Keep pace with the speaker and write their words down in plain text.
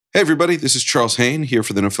Hey, everybody, this is Charles Hain here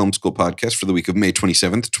for the No Film School podcast for the week of May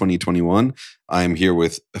 27th, 2021. I'm here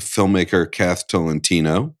with filmmaker Kath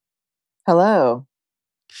Tolentino. Hello.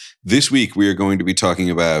 This week, we are going to be talking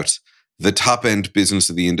about the top-end business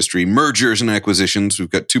of the industry, mergers and acquisitions. We've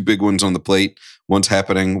got two big ones on the plate. One's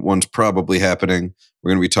happening, one's probably happening.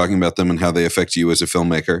 We're going to be talking about them and how they affect you as a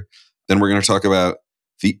filmmaker. Then we're going to talk about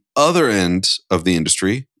the other end of the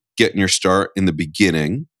industry, getting your start in the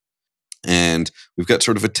beginning. And we've got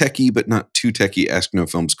sort of a techie, but not too techie Ask No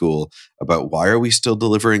Film School about why are we still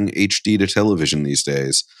delivering HD to television these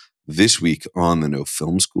days this week on the No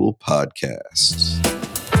Film School podcast.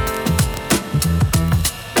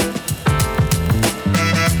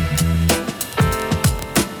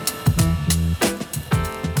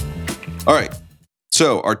 All right.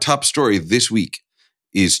 So our top story this week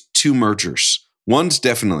is two mergers. One's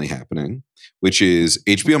definitely happening, which is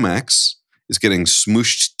HBO Max is getting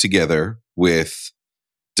smooshed together with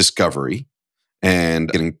Discovery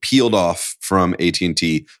and getting peeled off from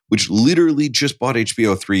AT&T, which literally just bought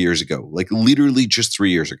HBO 3 years ago. Like literally just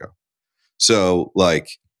 3 years ago. So like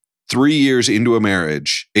 3 years into a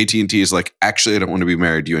marriage, AT&T is like, actually, I don't want to be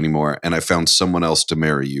married to you anymore. And I found someone else to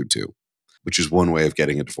marry you to, which is one way of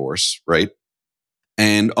getting a divorce, right?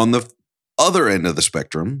 And on the other end of the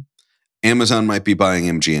spectrum, Amazon might be buying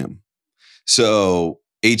MGM. So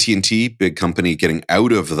AT&T, big company, getting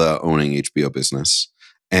out of the owning HBO business,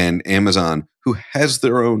 and Amazon, who has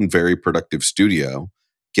their own very productive studio,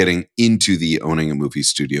 getting into the owning a movie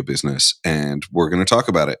studio business. And we're going to talk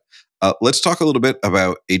about it. Let's talk a little bit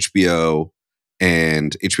about HBO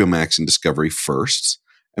and HBO Max and Discovery first.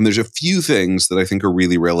 And there's a few things that I think are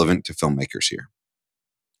really relevant to filmmakers here.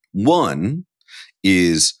 One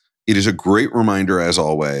is it is a great reminder, as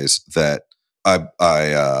always, that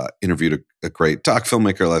I interviewed a great doc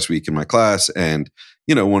filmmaker last week in my class. And,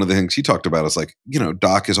 you know, one of the things he talked about is like, you know,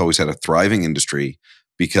 doc has always had a thriving industry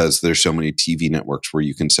because there's so many TV networks where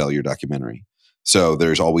you can sell your documentary. So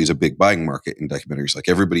there's always a big buying market in documentaries. Like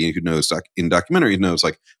everybody who knows in documentaries knows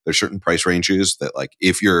like there's certain price ranges that like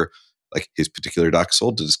if you're like his particular doc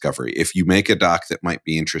sold to Discovery, if you make a doc that might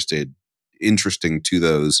be interesting to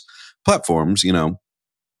those platforms, you know,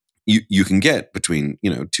 you can get between, you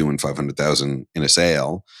know, 200,000 and 500,000 in a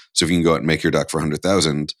sale. So if you can go out and make your doc for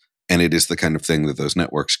 100,000, and it is the kind of thing that those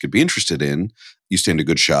networks could be interested in, you stand a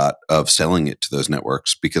good shot of selling it to those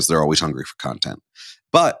networks because they're always hungry for content.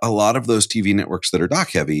 But a lot of those TV networks that are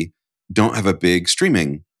doc heavy don't have a big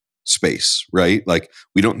streaming space, right? Like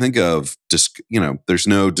we don't think of, you know, there's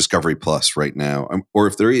no Discovery Plus right now. Or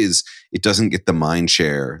if there is, it doesn't get the mind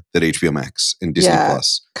share that HBO Max and Disney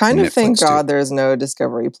Plus kind and of thank Netflix God do. there's no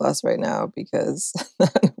Discovery Plus right now because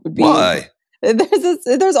that would be... Why?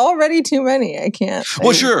 There's already too many. I can't.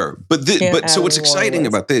 Well, sure. But so what's exciting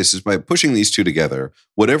about about this is by pushing these two together,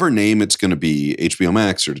 whatever name it's going to be, HBO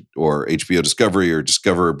Max or HBO Discovery or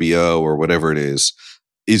Discover BO or whatever it is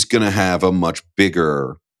going to have a much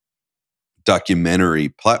bigger documentary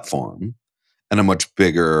platform and a much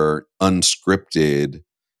bigger unscripted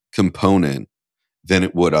component than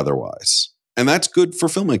it would otherwise. And that's good for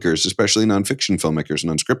filmmakers, especially nonfiction filmmakers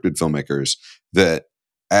and unscripted filmmakers, that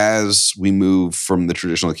as we move from the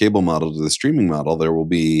traditional cable model to the streaming model, there will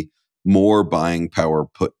be more buying power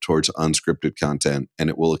put towards unscripted content, and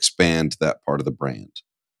it will expand that part of the brand.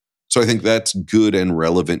 So I think that's good and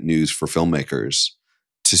relevant news for filmmakers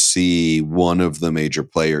to see one of the major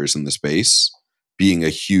players in the space being a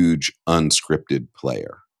huge unscripted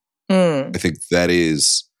player. I think that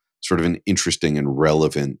is sort of an interesting and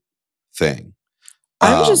relevant thing.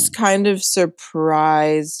 I'm just kind of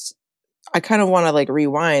surprised. I kind of want to like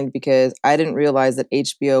rewind because I didn't realize that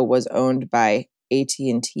HBO was owned by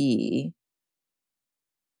AT&T,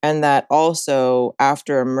 and that also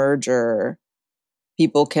after a merger,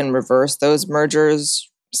 people can reverse those mergers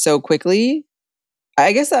so quickly.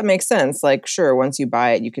 I guess that makes sense. Like, sure, once you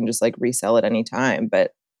buy it, you can just like resell it anytime.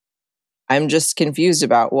 But I'm just confused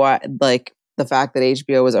about what, like, the fact that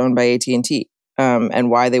HBO was owned by AT&T and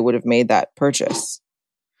why they would have made that purchase.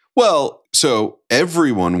 Well, so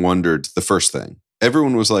everyone wondered the first thing.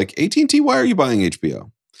 Everyone was like, AT&T, why are you buying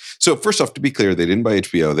HBO? So first off, to be clear, they didn't buy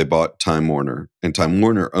HBO. They bought Time Warner, and Time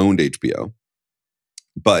Warner owned HBO.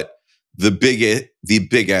 But the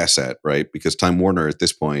big asset, right? Because Time Warner at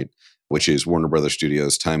this point, which is Warner Brothers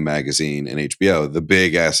Studios, Time Magazine, and HBO, the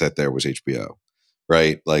big asset there was HBO,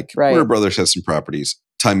 right? Like Warner Brothers has some properties.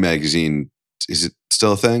 Time Magazine, is it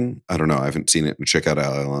still a thing? I don't know. I haven't seen it in checkout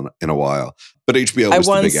aisle in a while. But HBO was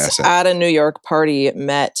the big asset. I once at a New York party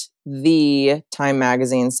met the Time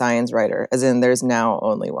Magazine science writer, as in there's now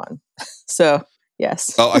only one. So,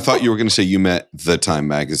 yes. Oh, I thought you were going to say you met the Time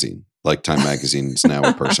Magazine. like Time Magazine is now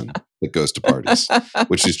a person that goes to parties,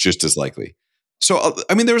 which is just as likely. So,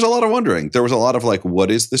 I mean, there was a lot of wondering. There was a lot of like, what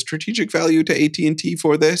is the strategic value to AT&T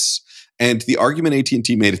for this? And the argument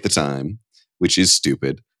AT&T made at the time, which is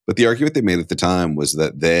stupid, but the argument they made at the time was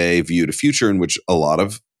that they viewed a future in which a lot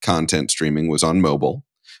of content streaming was on mobile,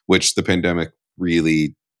 which the pandemic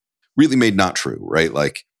really, really made not true, right?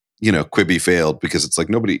 Like, Quibi failed because it's like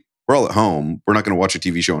we're all at home. We're not going to watch a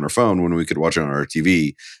TV show on our phone when we could watch it on our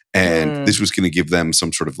TV. And this was going to give them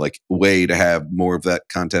some sort of like way to have more of that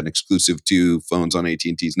content exclusive to phones on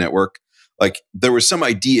AT&T's network. Like there was some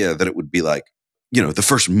idea that it would be like, the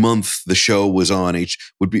first month the show was on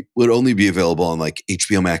would only be available on like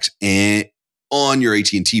HBO Max and on your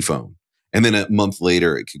AT&T phone. And then a month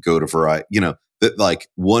later it could go to Verizon, that like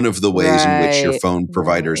one of the ways in which your phone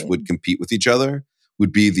providers would compete with each other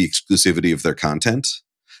would be the exclusivity of their content.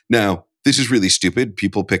 Now, this is really stupid.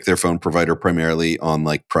 People pick their phone provider primarily on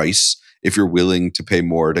like price. If you're willing to pay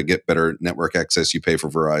more to get better network access, you pay for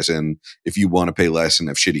Verizon. If you want to pay less and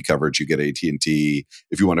have shitty coverage, you get AT&T.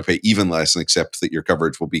 If you want to pay even less and accept that your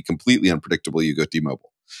coverage will be completely unpredictable, you go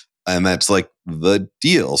T-Mobile. And that's like the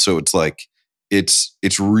deal. So it's like it's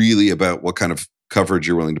really about what kind of coverage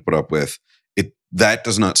you're willing to put up with. That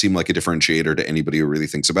does not seem like a differentiator to anybody who really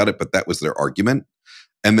thinks about it, but that was their argument.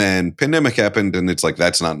 And then pandemic happened, and it's like,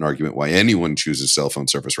 that's not an argument why anyone chooses cell phone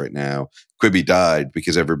service right now. Quibi died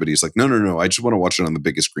because everybody's like, no, I just want to watch it on the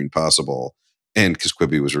biggest screen possible. And because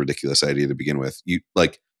Quibi was a ridiculous idea to begin with. You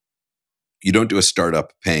don't do a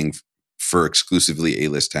startup paying for exclusively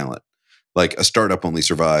A-list talent. Like a startup only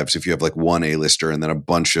survives if you have like one A-lister and then a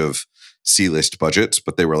bunch of C-list budgets,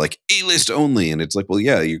 but they were like A-list only. And it's like, well,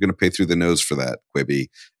 yeah, you're going to pay through the nose for that, Quibi.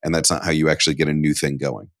 And that's not how you actually get a new thing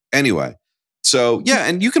going. Anyway. So, yeah,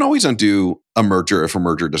 and you can always undo a merger if a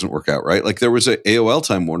merger doesn't work out, right? Like there was an AOL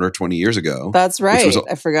Time Warner 20 years ago. That's right.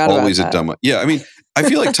 I forgot always about that. A dumb. Yeah, I mean, I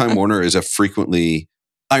feel like Time Warner is a frequently,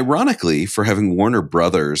 ironically, for having Warner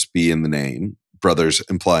Brothers be in the name, brothers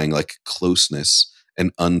implying like closeness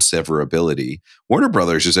and unseverability. Warner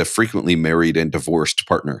Brothers is a frequently married and divorced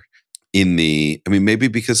partner. Maybe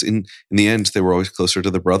because in the end, they were always closer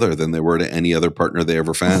to the brother than they were to any other partner they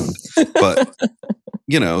ever found. But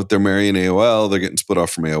they're marrying AOL. They're getting split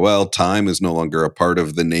off from AOL. Time is no longer a part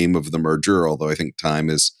of the name of the merger, although I think Time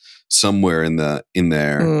is somewhere in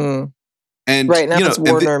there. And right now it's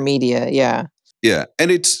Warner Media. Yeah. Yeah.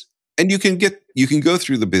 And you can go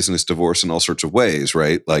through the business divorce in all sorts of ways,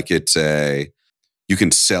 right? Like you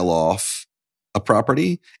can sell off a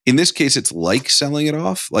property. In this case, it's like selling it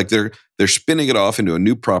off. Like they're spinning it off into a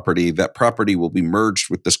new property. That property will be merged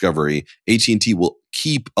with Discovery. AT&T will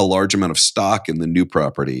keep a large amount of stock in the new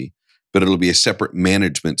property, but it'll be a separate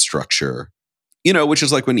management structure, which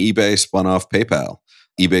is like when eBay spun off PayPal.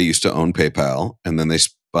 eBay used to own PayPal and then they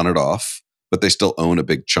spun it off, but they still own a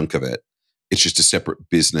big chunk of it. It's just a separate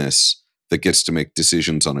business that gets to make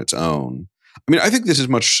decisions on its own. I mean, I think this is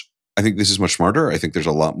much smarter. I think there's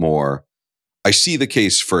a lot more. I see the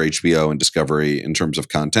case for HBO and Discovery in terms of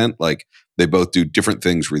content. Like they both do different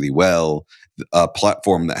things really well. A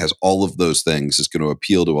platform that has all of those things is going to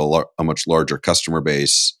appeal to a much larger customer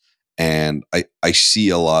base. And I see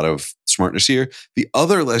a lot of smartness here. The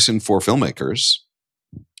other lesson for filmmakers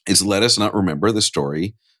is let us not remember the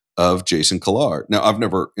story of Jason Kilar. Now, I've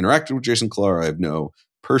never interacted with Jason Kilar. I have no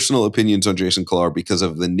personal opinions on Jason Kilar because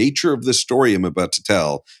of the nature of the story I'm about to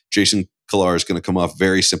tell. Jason Kilar is going to come off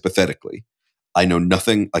very sympathetically. I know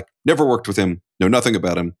nothing, like never worked with him, know nothing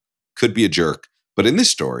about him, could be a jerk. But in this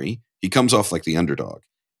story, he comes off like the underdog.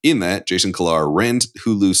 In that, Jason Kilar ran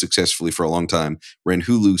Hulu successfully for a long time, ran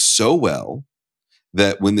Hulu so well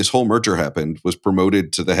that when this whole merger happened, was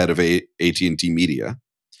promoted to the head of AT&T Media.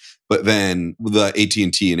 But then the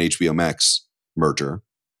AT&T and HBO Max merger,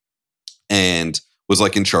 and was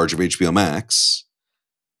like in charge of HBO Max,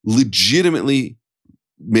 legitimately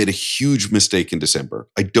made a huge mistake in December.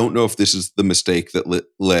 I don't know if this is the mistake that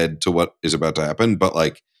led to what is about to happen, but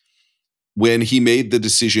like when he made the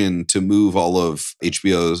decision to move all of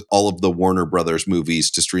the Warner Brothers movies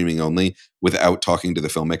to streaming only without talking to the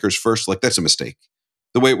filmmakers first, like that's a mistake.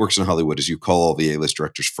 The way it works in Hollywood is you call all the A-list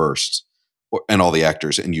directors first and all the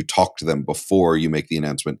actors, and you talk to them before you make the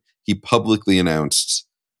announcement. He publicly announced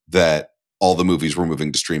that all the movies were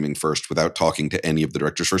moving to streaming first without talking to any of the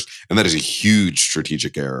directors first. And that is a huge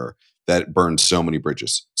strategic error that burns so many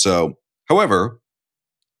bridges. So, however,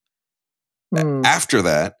 after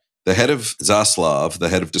that, the head of Zaslav, the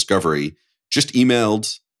head of Discovery, just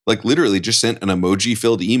emailed, like literally just sent an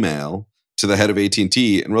emoji-filled email to the head of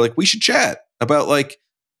AT&T. And we're like, we should chat about like,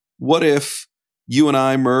 what if you and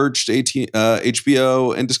I merged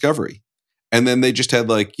HBO and Discovery? And then they just had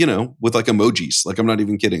like, with like emojis. Like, I'm not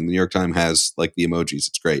even kidding. The New York Times has like the emojis.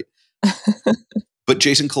 It's great. But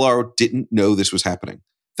Jason Collaro didn't know this was happening.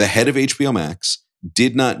 The head of HBO Max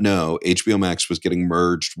did not know HBO Max was getting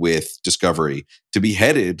merged with Discovery to be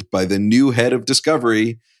headed by the new head of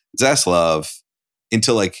Discovery, Zaslav,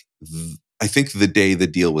 until like, I think the day the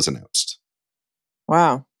deal was announced.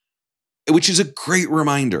 Wow. Which is a great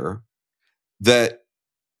reminder that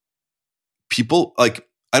people, like,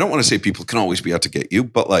 I don't want to say people can always be out to get you,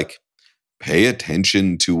 but like, pay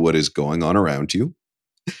attention to what is going on around you.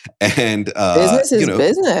 And business is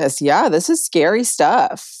business. Yeah, this is scary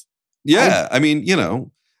stuff. Yeah, I've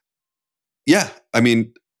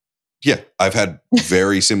had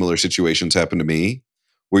very similar situations happen to me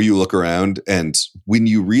where you look around and when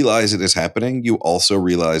you realize it is happening, you also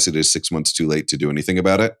realize it is 6 months too late to do anything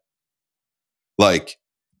about it. Like,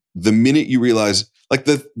 the minute you realize, like,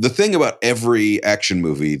 the thing about every action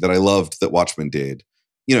movie that I loved that Watchmen did,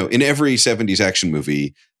 in every 70s action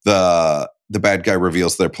movie, the bad guy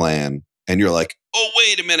reveals their plan and you're like, oh,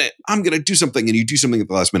 wait a minute, I'm going to do something. And you do something at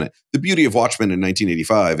the last minute. The beauty of Watchmen in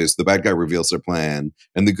 1985 is the bad guy reveals their plan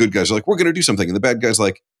and the good guys are like, we're going to do something. And the bad guy's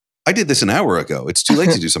like, I did this an hour ago. It's too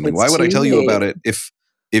late to do something. Why would I tell you about it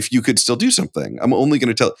if you could still do something? I'm only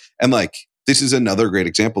going to tell. And like, this is another great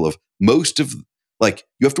example of most of, like,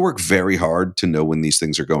 you have to work very hard to know when these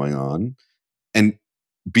things are going on. And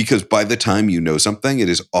because by the time you know something, it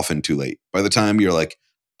is often too late. By the time you're like,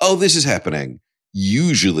 oh, this is happening,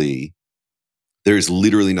 usually there's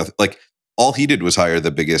literally nothing. Like, all he did was hire the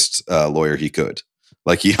biggest lawyer he could.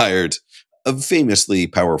 Like, he hired a famously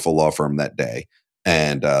powerful law firm that day.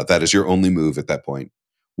 And that is your only move at that point.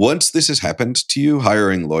 Once this has happened to you,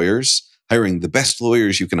 hiring the best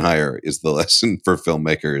lawyers you can hire is the lesson for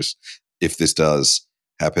filmmakers if this does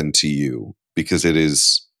happen to you. Because it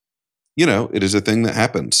is, it is a thing that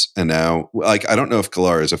happens. And now, like, I don't know if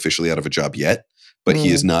Collaro is officially out of a job yet, but he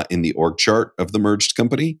is not in the org chart of the merged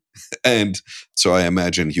company. And so I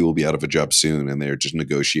imagine he will be out of a job soon. And they're just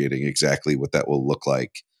negotiating exactly what that will look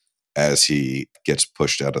like as he gets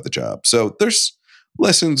pushed out of the job. So there's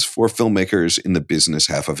lessons for filmmakers in the business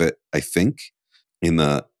half of it, I think, in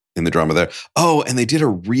the drama there. Oh, and they did a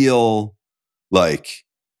real, I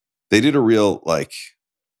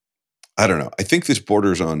don't know. I think this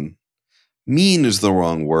borders on, mean is the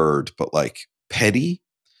wrong word, but like petty.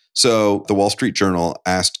 So the Wall Street Journal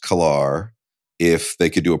asked Collaro if they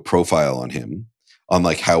could do a profile on him, on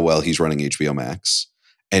like how well he's running HBO Max.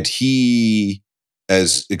 And he,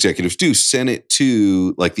 as executives do, sent it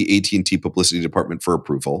to like the AT&T publicity department for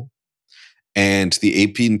approval. And the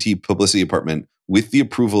AT&T publicity department, with the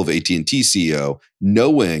approval of AT&T CEO,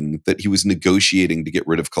 knowing that he was negotiating to get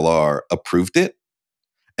rid of Collaro, approved it.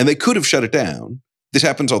 And they could have shut it down. This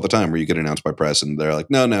happens all the time where you get announced by press and they're like,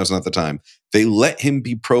 no, now's not the time. They let him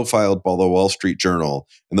be profiled by the Wall Street Journal.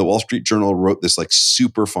 And the Wall Street Journal wrote this like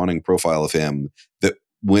super fawning profile of him that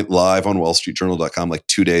went live on wallstreetjournal.com like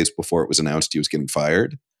 2 days before it was announced he was getting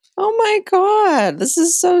fired. Oh my God, this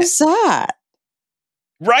is so sad.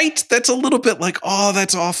 Right? That's a little bit like, oh,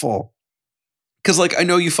 that's awful. Because, like, I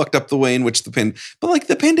know you fucked up the way in which but like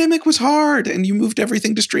the pandemic was hard and you moved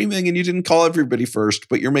everything to streaming and you didn't call everybody first,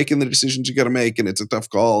 but you're making the decisions you got to make and it's a tough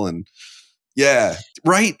call. And yeah,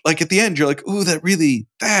 right. Like at the end, you're like, ooh,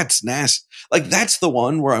 that's nasty. Like that's the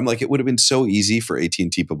one where I'm like, it would have been so easy for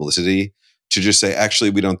AT&T publicity to just say, actually,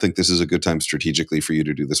 we don't think this is a good time strategically for you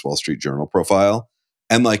to do this Wall Street Journal profile.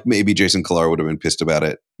 And like maybe Jason Collaro would have been pissed about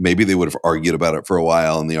it. Maybe they would have argued about it for a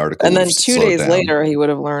while in the article. And then 2 days later, he would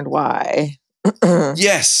have learned why.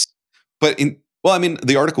 Yes. But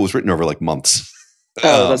the article was written over like months.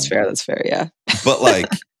 Oh, that's fair. That's fair. Yeah. But like,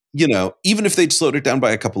 even if they'd slowed it down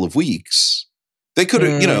by a couple of weeks, they could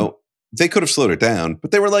have, they could have slowed it down,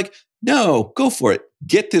 but they were like, no, go for it.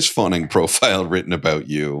 Get this fawning profile written about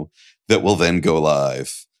you that will then go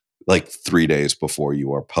live like 3 days before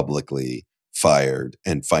you are publicly fired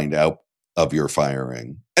and find out of your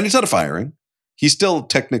firing. And it's not a firing. He's still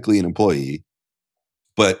technically an employee,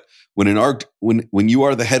 but when you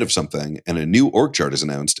are the head of something and a new org chart is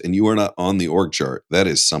announced and you are not on the org chart, that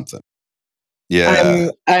is something. Yeah.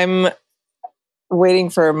 I'm waiting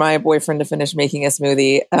for my boyfriend to finish making a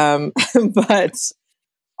smoothie. But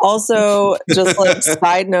also just like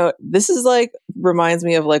side note, this is like reminds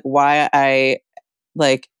me of like why I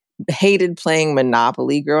like hated playing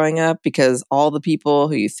Monopoly growing up, because all the people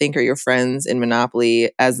who you think are your friends in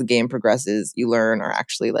Monopoly, as the game progresses, you learn are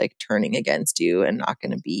actually like turning against you and not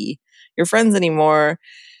going to be your friends anymore.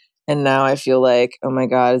 And now I feel like, oh my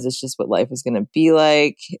God, is this just what life is going to be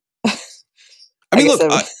like? I mean,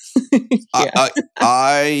 look,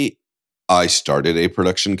 I I started a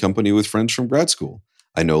production company with friends from grad school.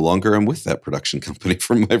 I no longer am with that production company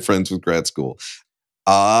from my friends with grad school.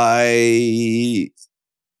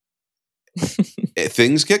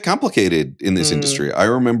 Things get complicated in this industry. I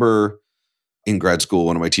remember in grad school,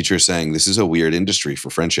 one of my teachers saying, this is a weird industry for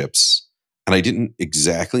friendships. And I didn't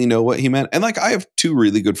exactly know what he meant. And like, I have 2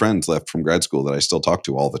 really good friends left from grad school that I still talk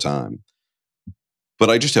to all the time. But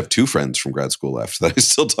I just have 2 friends from grad school left that I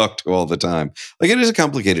still talk to all the time. Like, it is a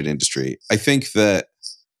complicated industry. I think that,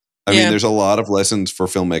 I mean, there's a lot of lessons for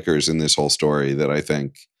filmmakers in this whole story that I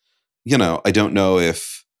think, I don't know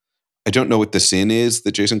what the sin is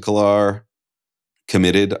that Jason Kilar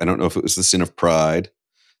committed. I don't know if it was the sin of pride,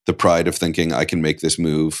 the pride of thinking I can make this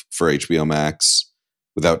move for HBO Max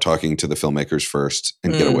without talking to the filmmakers first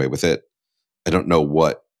and get away with it. I don't know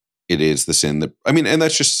what it is, the sin that, I mean, and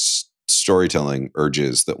that's just storytelling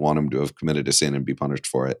urges that want him to have committed a sin and be punished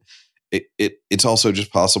for it. It's also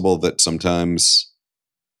just possible that sometimes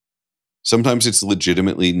it's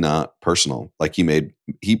legitimately not personal. Like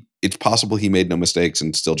it's possible he made no mistakes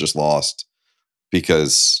and still just lost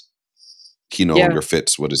because he no longer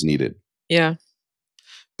fits what is needed. Yeah.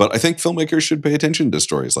 But I think filmmakers should pay attention to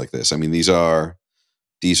stories like this. I mean, these are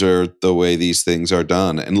the way these things are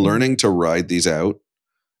done, and learning to ride these out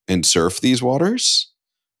and surf these waters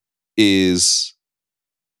is,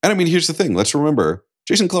 and I mean, here's the thing. Let's remember,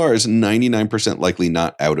 Jason Kilar is 99% likely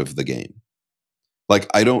not out of the game. Like,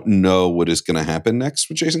 I don't know what is going to happen next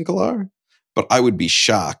with Jason Kilar, but I would be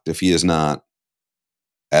shocked if he is not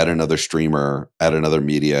at another streamer, at another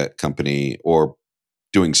media company, or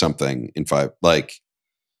doing something in 5. Like,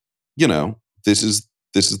 this is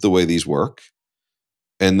the way these work.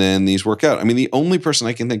 And then these work out. I mean, the only person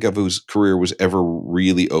I can think of whose career was ever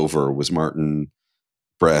really over was Martin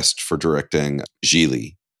Brest for directing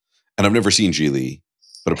Gigli. And I've never seen Gigli,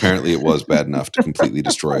 but apparently it was bad enough to completely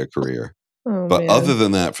destroy a career. But other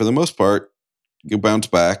than that, for the most part, you bounce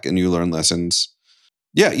back and you learn lessons.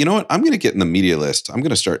 Yeah, you know what? I'm going to get in the media list. I'm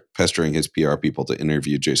going to start pestering his PR people to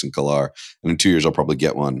interview Jason Kilar. And in 2 years, I'll probably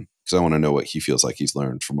get one because I want to know what he feels like he's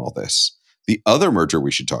learned from all this. The other merger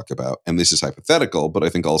we should talk about, and this is hypothetical, but I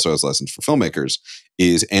think also has lessons for filmmakers,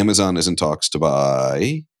 is Amazon is in talks to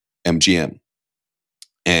buy MGM.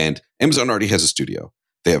 And Amazon already has a studio.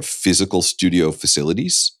 They have physical studio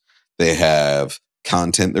facilities. They have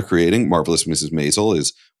content they're creating. Marvelous Mrs. Maisel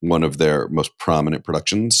is one of their most prominent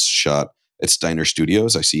productions shot at Steiner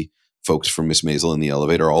Studios. I see folks from Miss Maisel in the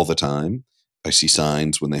elevator all the time. I see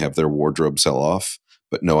signs when they have their wardrobe sell-off.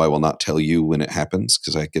 But no, I will not tell you when it happens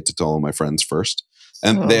because I get to tell all my friends first.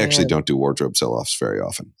 And they actually don't do wardrobe sell-offs very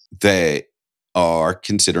often. They are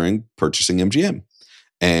considering purchasing MGM.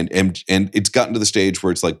 And it's gotten to the stage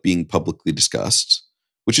where it's like being publicly discussed,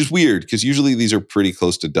 which is weird because usually these are pretty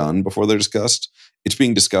close to done before they're discussed. It's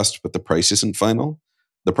being discussed, but the price isn't final.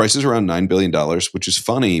 The price is around $9 billion, which is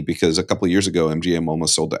funny because a couple of years ago, MGM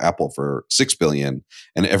almost sold to Apple for $6 billion.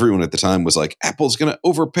 And everyone at the time was like, Apple's going to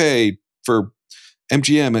overpay for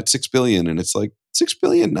MGM at $6 billion. And it's like, $6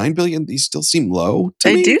 billion, $9 billion, these still seem low to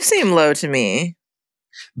me. They do seem low to me.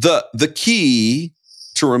 The key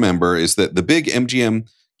to remember is that the big MGM,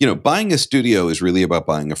 buying a studio is really about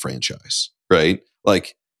buying a franchise, right?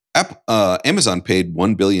 Like Amazon paid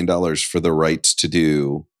 $1 billion for the rights to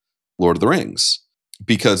do Lord of the Rings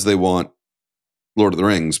because they want Lord of the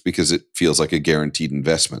Rings because it feels like a guaranteed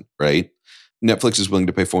investment, right? Netflix is willing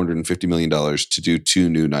to pay $450 million to do 2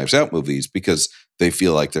 new Knives Out movies because they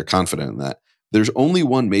feel like they're confident in that. There's only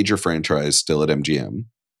one major franchise still at MGM,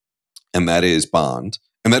 and that is Bond.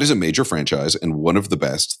 And that is a major franchise and one of the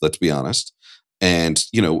best, let's be honest. And,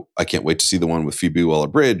 I can't wait to see the one with Phoebe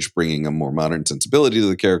Waller-Bridge bringing a more modern sensibility to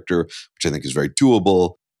the character, which I think is very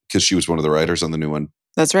doable because she was one of the writers on the new one.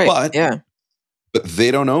 That's right. But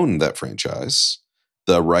they don't own that franchise.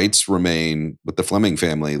 The rights remain with the Fleming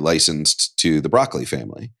family licensed to the Broccoli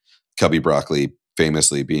family. Cubby Broccoli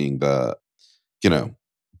famously being the,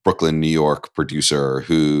 Brooklyn, New York producer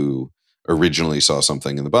who originally saw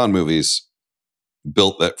something in the Bond movies,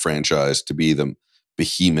 built that franchise to be the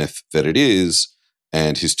behemoth that it is,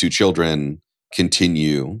 and his 2 children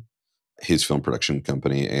continue his film production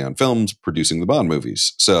company, Aeon Films, producing the Bond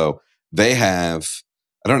movies. So they have,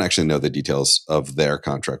 I don't actually know the details of their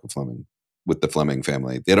contract with the Fleming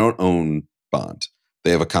family. They don't own Bond. They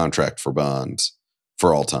have a contract for Bond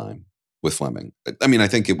for all time with Fleming. I mean, I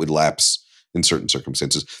think it would lapse in certain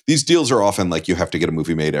circumstances. These deals are often like you have to get a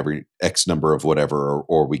movie made every X number of whatever,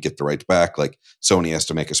 or we get the rights back. Like Sony has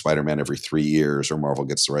to make a Spider-Man every 3 years, or Marvel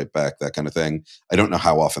gets the right back, that kind of thing. I don't know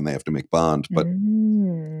how often they have to make Bond, but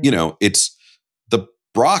it's the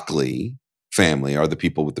Broccoli family are the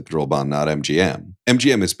people with the control bond, not MGM.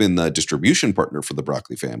 MGM has been the distribution partner for the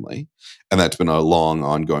Broccoli family, and that's been a long,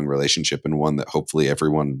 ongoing relationship, and one that hopefully I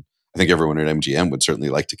think everyone at MGM would certainly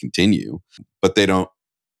like to continue. But they don't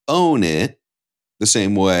own it the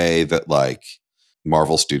same way that like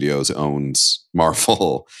Marvel Studios owns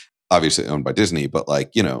Marvel, obviously owned by Disney, but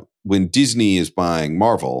like, when Disney is buying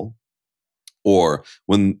Marvel, or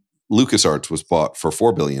when LucasArts was bought for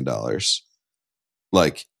 $4 billion,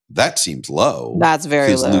 like that seems low. That's very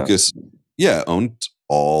because low. Lucas, owned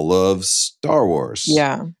all of Star Wars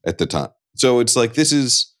Yeah. at the time. So it's like,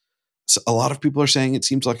 a lot of people are saying it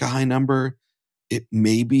seems like a high number. It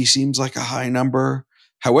maybe seems like a high number.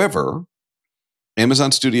 However,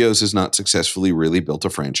 Amazon Studios has not successfully really built a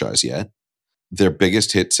franchise yet. Their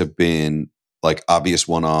biggest hits have been like obvious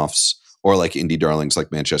one-offs or like indie darlings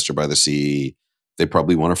like Manchester by the Sea. They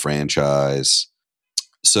probably want a franchise.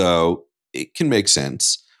 So it can make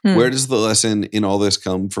sense. Where does the lesson in all this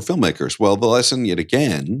come for filmmakers? Well, the lesson yet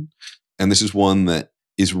again, and this is one that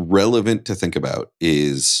is relevant to think about,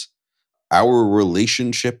 is our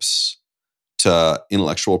relationships to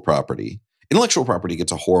intellectual property. Intellectual property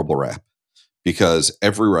gets a horrible rap because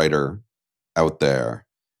every writer out there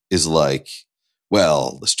is like,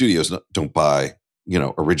 well, the studios don't buy,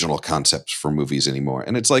 original concepts for movies anymore.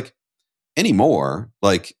 And it's like, anymore,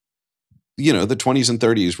 like, the 20s and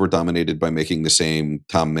 30s were dominated by making the same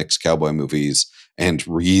Tom Mix cowboy movies and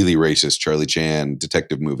really racist Charlie Chan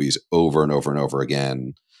detective movies over and over and over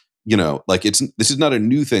again. Like this is not a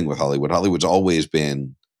new thing with Hollywood. Hollywood's always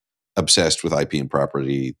been obsessed with IP and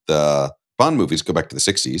property. The Bond movies go back to the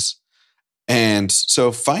 60s. And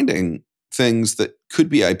so finding things that could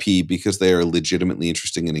be IP because they are legitimately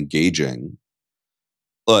interesting and engaging,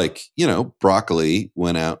 like, Cubby Broccoli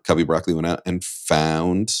went out and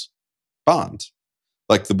found Bond.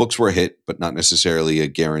 Like the books were a hit, but not necessarily a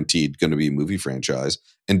guaranteed going to be a movie franchise,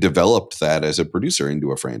 and developed that as a producer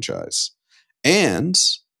into a franchise. And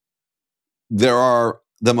there are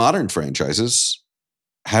the modern franchises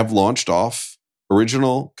have launched off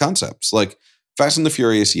original concepts. Like Fast and the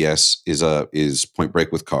Furious, yes, is Point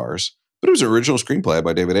Break with cars, but it was an original screenplay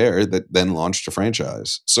by David Ayer that then launched a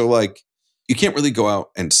franchise. So like you can't really go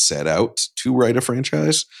out and set out to write a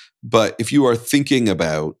franchise, but if you are thinking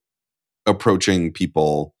about approaching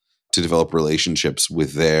people to develop relationships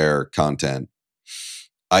with their content,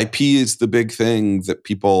 IP is the big thing that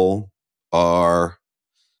people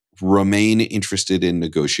remain interested in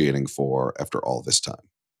negotiating for after all this time.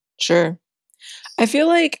 Sure. I feel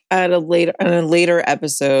like in a later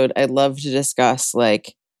episode, I'd love to discuss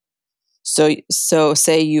like, so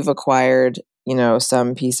say you've acquired,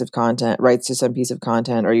 some piece of content, rights to some piece of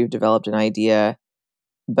content, or you've developed an idea,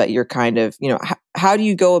 but you're kind of, how do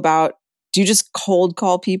you go about, do you just cold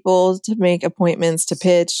call people to make appointments to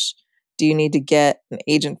pitch? Do you need to get an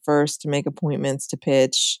agent first to make appointments to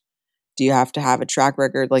pitch? Do you have to have a track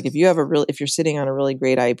record? Like if you're sitting on a really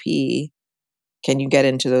great IP, can you get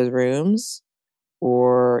into those rooms?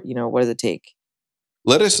 Or, what does it take?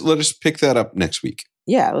 Let us pick that up next week.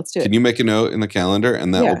 Yeah, let's do it. Can you make a note in the calendar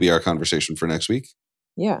and that will be our conversation for next week?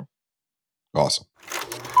 Yeah. Awesome.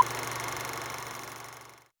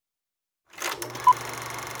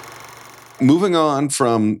 Moving on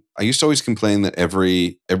from, I used to always complain that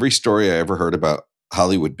every story I ever heard about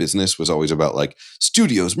Hollywood business was always about like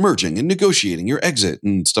studios merging and negotiating your exit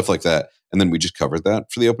and stuff like that. And then we just covered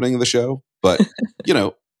that for the opening of the show. But,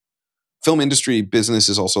 film industry business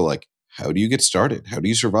is also like, how do you get started? How do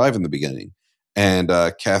you survive in the beginning? And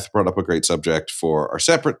Kath brought up a great subject for our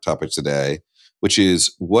separate topic today, which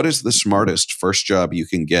is what is the smartest first job you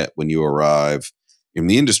can get when you arrive in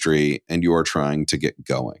the industry and you are trying to get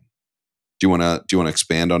going? Do you want to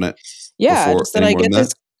expand on it? Yeah, just that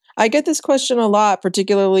I get this question a lot,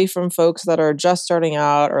 particularly from folks that are just starting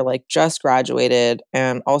out or like just graduated,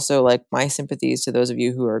 and also like my sympathies to those of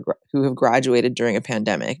you who have graduated during a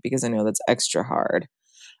pandemic, because I know that's extra hard.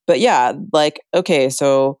 But yeah, like, okay,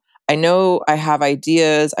 so I know I have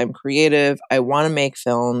ideas, I'm creative, I want to make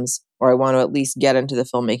films, or I want to at least get into the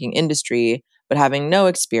filmmaking industry, but having no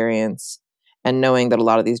experience and knowing that a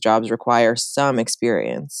lot of these jobs require some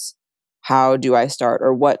experience. How do I start,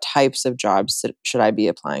 or what types of jobs should I be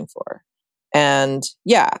applying for? And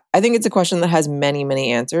yeah, I think it's a question that has many,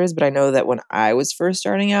 many answers, but I know that when I was first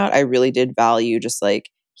starting out, I really did value just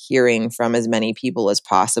like hearing from as many people as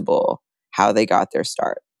possible how they got their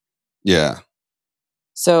start. Yeah.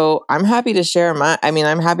 So I'm happy to share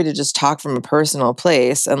I'm happy to just talk from a personal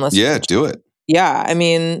place, and do it. Yeah. I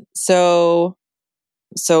mean, so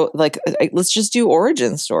like, let's just do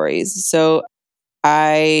origin stories. So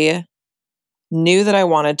I knew that I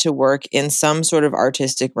wanted to work in some sort of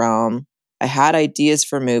artistic realm I had ideas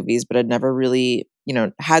for movies, but I'd never really,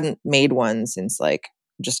 hadn't made one since like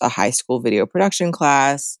just a high school video production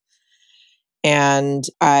class. And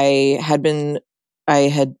I had been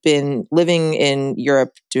living in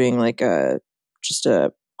Europe doing like just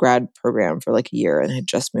a grad program for like a year and had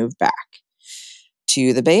just moved back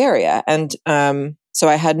to the Bay Area. And so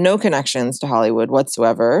I had no connections to Hollywood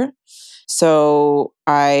whatsoever. So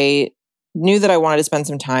I knew that I wanted to spend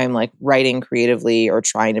some time like writing creatively or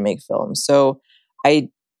trying to make films. So I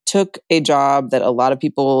took a job that a lot of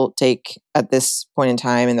people take at this point in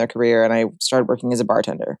time in their career, and I started working as a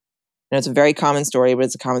bartender. And it's a very common story, but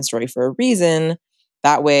it's a common story for a reason.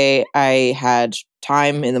 That way I had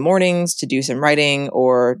time in the mornings to do some writing,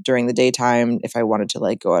 or during the daytime if I wanted to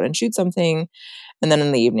like go out and shoot something. And then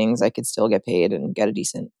in the evenings I could still get paid and get a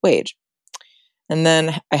decent wage. And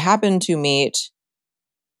then I happened to meet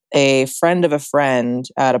a friend of a friend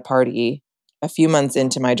at a party a few months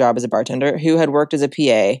into my job as a bartender who had worked as a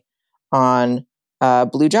PA on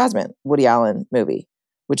Blue Jasmine, Woody Allen movie,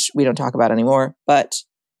 which we don't talk about anymore. But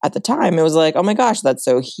at the time, it was like, oh my gosh, that's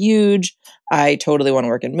so huge. I totally want to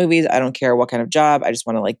work in movies. I don't care what kind of job. I just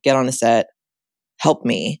want to like get on a set. Help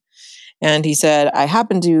me. And he said, I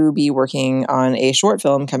happen to be working on a short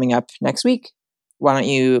film coming up next week. Why don't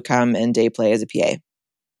you come and day play as a PA?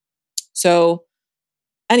 So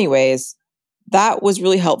anyways, that was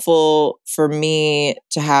really helpful for me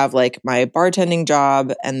to have like my bartending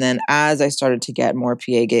job. And then as I started to get more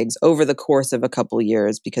PA gigs over the course of a couple of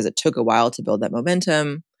years, because it took a while to build that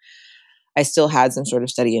momentum, I still had some sort of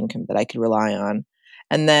steady income that I could rely on.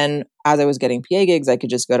 And then as I was getting PA gigs, I could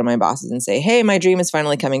just go to my bosses and say, hey, my dream is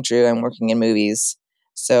finally coming true. I'm working in movies,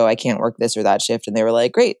 so I can't work this or that shift. And they were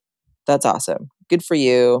like, great, that's awesome. Good for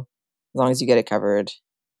you. As long as you get it covered,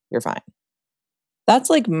 you're fine. That's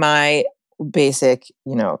like my basic,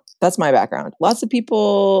 that's my background. Lots of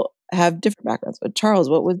people have different backgrounds. But Charles,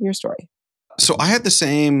 what was your story? So I had the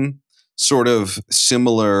same sort of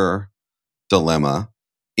similar dilemma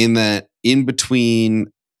in that in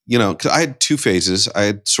between, because I had two phases. I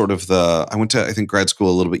had I went to, I think, grad school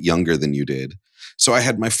a little bit younger than you did. So I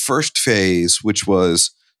had my first phase, which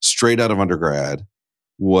was straight out of undergrad.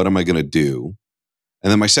 What am I going to do?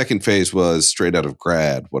 And then my second phase was straight out of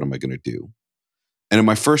grad. What am I going to do? And in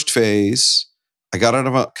my first phase, I got out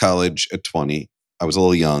of college at 20. I was a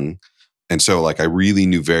little young. And so like I really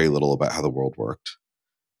knew very little about how the world worked.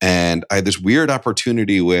 And I had this weird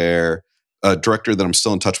opportunity where a director that I'm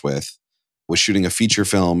still in touch with was shooting a feature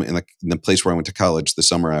film in the place where I went to college the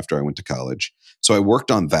summer after I went to college. So I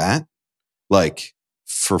worked on that like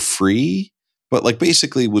for free, but like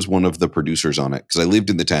basically was one of the producers on it because I lived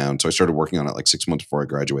in the town. So I started working on it like 6 months before I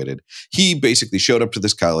graduated. He basically showed up to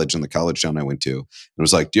this college in the college town I went to and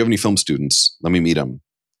was like, do you have any film students? Let me meet them.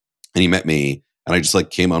 And he met me and I just like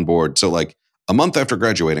came on board. So like a month after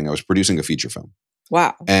graduating, I was producing a feature film.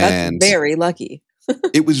 Wow. And that's very lucky.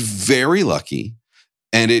 It was very lucky.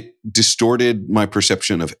 And it distorted my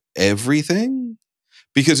perception of everything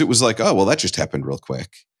because it was like, oh, well, that just happened real quick.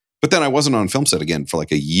 But then I wasn't on film set again for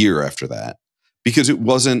like a year after that because it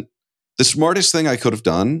wasn't the smartest thing I could have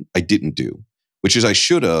done. I didn't do, which is I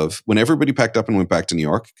should have, when everybody packed up and went back to New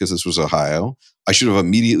York, because this was Ohio, I should have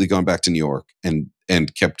immediately gone back to New York and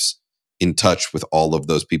kept in touch with all of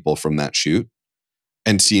those people from that shoot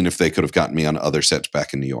and seen if they could have gotten me on other sets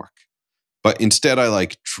back in New York. But instead, I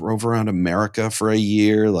like drove around America for a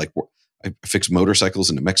year. Like I fixed motorcycles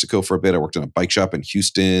in New Mexico for a bit. I worked in a bike shop in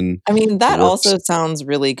Houston. I mean, that also sounds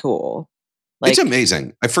really cool. It's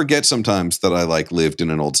amazing. I forget sometimes that I like lived in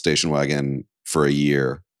an old station wagon for a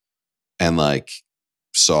year and like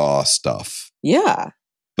saw stuff. Yeah.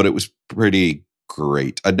 But it was pretty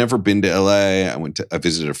great. I'd never been to LA. I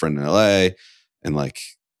visited a friend in LA and like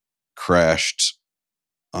crashed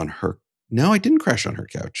on her. No, I didn't crash on her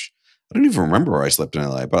couch. I don't even remember where I slept in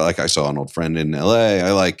LA, but like I saw an old friend in LA.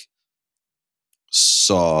 I like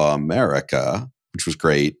saw America, which was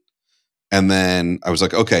great. And then I was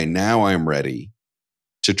like, okay, now I'm ready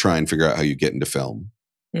to try and figure out how you get into film.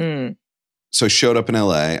 Mm. So I showed up in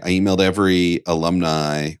LA. I emailed every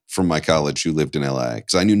alumni from my college who lived in LA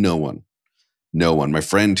because I knew no one. No one. My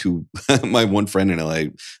one friend in LA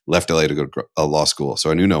left LA to go to law school.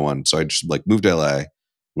 So I knew no one. So I just like moved to LA,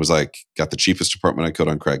 was like, got the cheapest apartment I could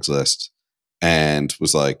on Craigslist and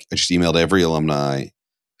was like, I just emailed every alumni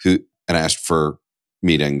and asked for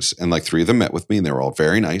meetings. And like 3 of them met with me and they were all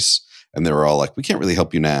very nice. And they were all like, we can't really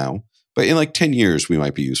help you now, but in like 10 years, we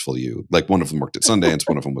might be useful to you. Like one of them worked at Sundance.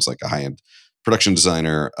 One of them was like a high-end production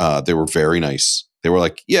designer. They were very nice. They were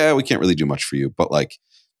like, yeah, we can't really do much for you, but like,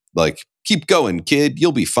 keep going, kid.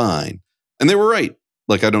 You'll be fine. And they were right.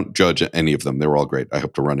 like, I don't judge any of them. They were all great. I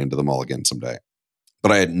hope to run into them all again someday.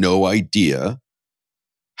 But I had no idea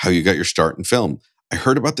how you got your start in film. I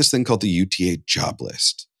heard about this thing called the UTA job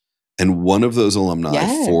list. And one of those alumni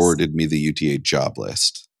forwarded me the UTA job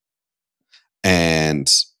list.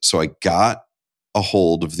 And so I got a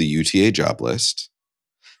hold of the UTA job list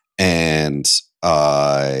and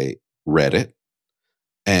I read it.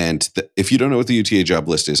 And if you don't know what the UTA job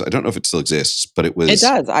list is, I don't know if it still exists, but it was. It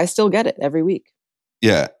does. I still get it every week.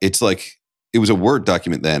 Yeah. It's like, it was a Word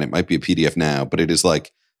document then. It might be a PDF now, but it is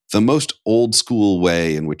like the most old school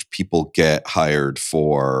way in which people get hired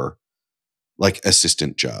for like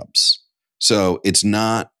assistant jobs. So it's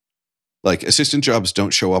not like assistant jobs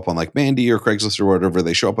don't show up on like Mandy or Craigslist or whatever.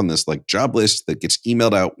 They show up on this like job list that gets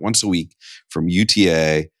emailed out once a week from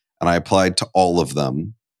UTA. And I applied to all of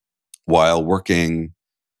them while working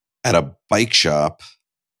at a bike shop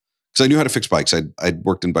because I knew how to fix bikes. I'd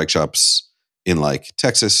worked in bike shops in like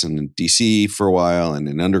Texas and in DC for a while. And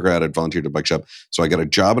in undergrad, I'd volunteered at a bike shop. So I got a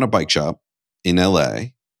job in a bike shop in LA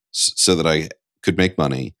so that I could make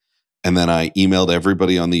money. And then I emailed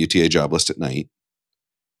everybody on the UTA job list at night.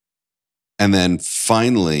 And then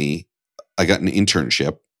finally, I got an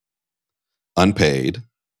internship, unpaid,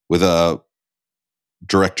 with a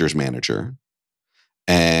director's manager.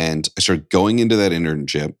 And I started going into that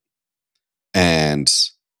internship and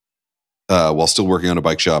while still working on a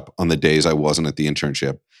bike shop on the days I wasn't at the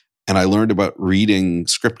internship. And I learned about reading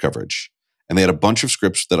script coverage. And they had a bunch of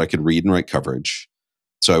scripts that I could read and write coverage.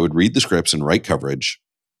 So I would read the scripts and write coverage.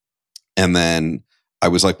 And then I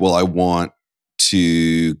was like, well, I want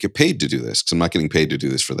to get paid to do this because I'm not getting paid to do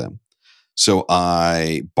this for them. So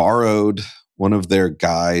I borrowed one of their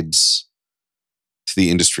guides to the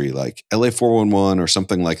industry, like LA 411 or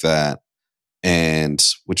something like that. And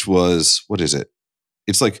which was, what is it?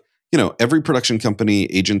 It's like, you know, every production company,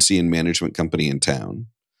 agency, and management company in town.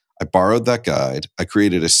 I borrowed that guide. I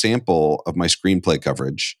created a sample of my screenplay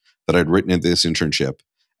coverage that I'd written in this internship.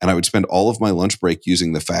 And I would spend all of my lunch break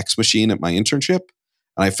using the fax machine at my internship.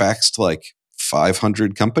 And I faxed like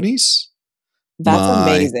 500 companies. That's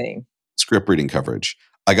amazing. Script reading coverage.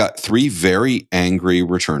 I got 3 very angry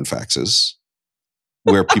return faxes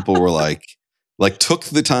where people were like took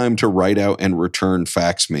the time to write out and return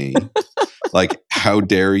fax me. Like, how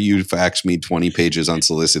dare you fax me 20 pages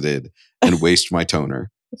unsolicited and waste my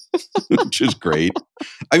toner, which is great.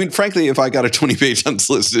 I mean, frankly, if I got a 20-page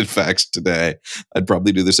unsolicited fax today, I'd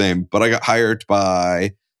probably do the same. But I got hired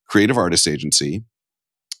by Creative Artists Agency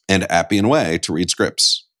and Appian Way to read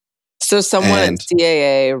scripts. So someone at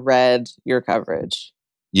CAA read your coverage?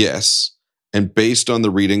 Yes. And based on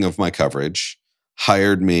the reading of my coverage,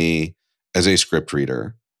 hired me as a script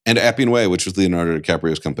reader. And Appian Way, which was Leonardo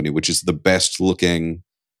DiCaprio's company, which is the best looking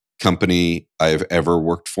company I've ever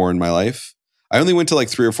worked for in my life. I only went to like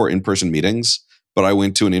 3 or 4 in-person meetings, but I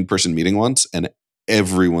went to an in-person meeting once and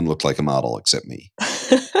everyone looked like a model except me.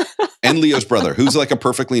 And Leo's brother, who's like a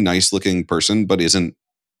perfectly nice looking person, but isn't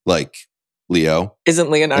like Leo. Isn't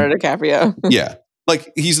Leonardo DiCaprio. Yeah.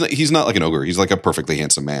 Like he's not like an ogre. He's like a perfectly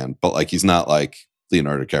handsome man, but like he's not like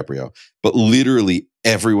Leonardo DiCaprio. But literally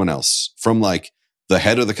everyone else, from like the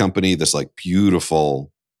head of the company, this like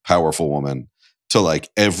beautiful, powerful woman, to like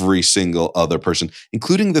every single other person,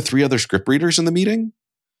 including the 3 other script readers in the meeting.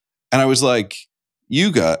 And I was like,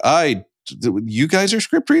 you guys are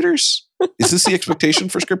script readers? Is this the expectation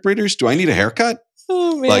for script readers? Do I need a haircut?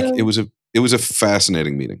 Oh, man. Like it was a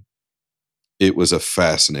fascinating meeting. It was a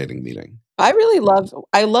fascinating meeting. I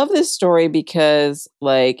love this story because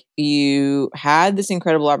like you had this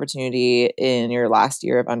incredible opportunity in your last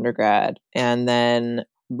year of undergrad. And then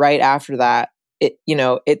right after that,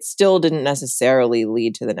 it still didn't necessarily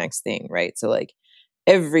lead to the next thing. Right. So like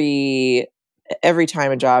every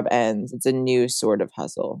time a job ends, it's a new sort of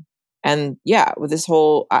hustle. And yeah, with this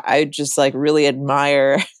whole, I just like really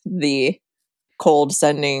admire the cold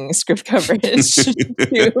sending script coverage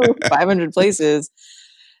to 500 places.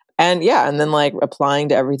 And yeah, and then like applying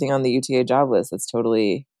to everything on the UTA job list. That's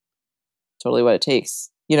totally what it takes.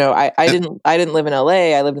 You know, I didn't live in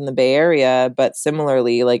LA. I lived in the Bay Area, but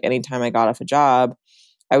similarly, like anytime I got off a job,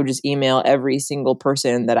 I would just email every single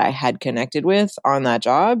person that I had connected with on that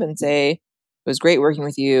job and say, it was great working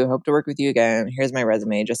with you. Hope to work with you again. Here's my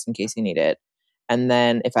resume just in case you need it. And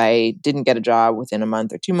then if I didn't get a job within a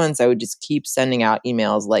month or 2 months, I would just keep sending out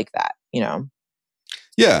emails like that, you know?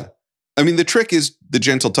 Yeah. I mean, the trick is the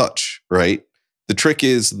gentle touch, right? The trick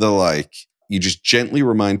is you just gently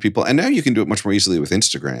remind people, and now you can do it much more easily with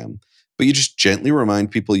Instagram, but you just gently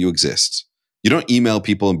remind people you exist. You don't email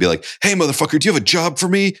people and be like, hey, motherfucker, do you have a job for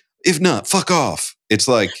me? If not, fuck off. It's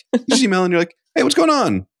like, you just email and you're like, hey, what's going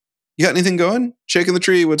on? You got anything going? Shaking the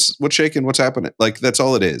tree. What's shaking? What's happening? Like, that's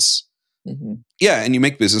all it is. Mm-hmm. Yeah, and you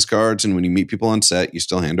make business cards, and when you meet people on set, you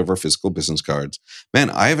still hand over physical business cards. Man,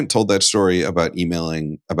 I haven't told that story about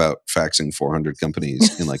faxing 400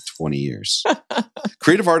 companies in like 20 years.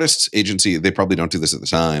 Creative Artists Agency, they probably don't do this at the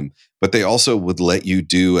time, but they also would let you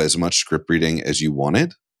do as much script reading as you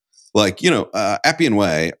wanted. Like, Appian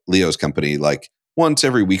Way, Leo's company, like once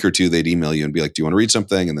every week or two, they'd email you and be like, do you want to read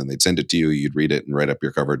something? And then they'd send it to you. You'd read it and write up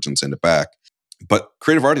your coverage and send it back. But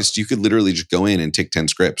Creative Artists, you could literally just go in and take 10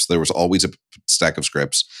 scripts. There was always a stack of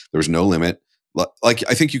scripts. There was no limit. Like,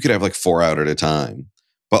 I think you could have like 4 out at a time,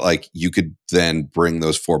 but like you could then bring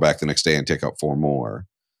those 4 back the next day and take out 4 more.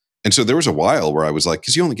 And so there was a while where I was like,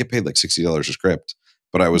 because you only get paid like $60 a script.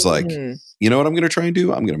 But I was like, you know what I'm going to try and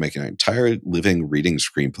do? I'm going to make an entire living reading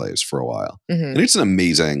screenplays for a while. Mm-hmm. And it's an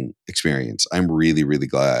amazing experience. I'm really, really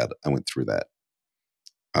glad I went through that.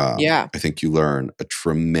 Yeah. I think you learn a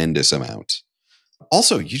tremendous amount.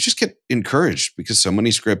 Also, you just get encouraged because so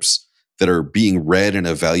many scripts that are being read and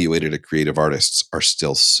evaluated at Creative Artists are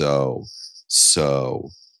still so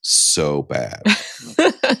bad.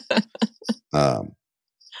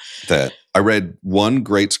 That I read one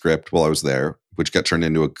great script while I was there, which got turned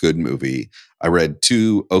into a good movie. I read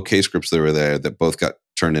 2 okay scripts that were there that both got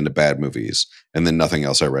turned into bad movies. And then nothing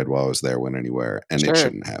else I read while I was there went anywhere. And it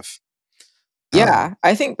shouldn't have. Yeah,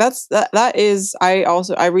 I think that is,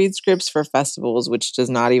 I read scripts for festivals, which does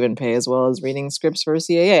not even pay as well as reading scripts for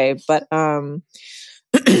CAA. But in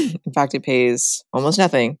fact, it pays almost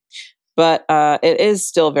nothing. But it is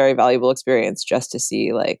still a very valuable experience just to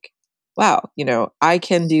see like, wow, I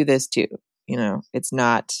can do this too. It's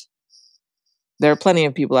not, there are plenty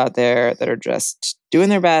of people out there that are just doing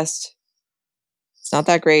their best. It's not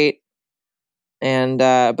that great. And,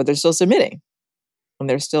 but they're still submitting and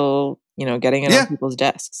they're still, getting it on people's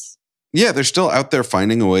desks. Yeah, they're still out there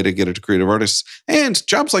finding a way to get it to Creative Artists. And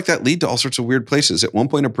jobs like that lead to all sorts of weird places. At one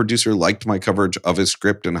point, a producer liked my coverage of his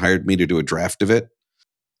script and hired me to do a draft of it.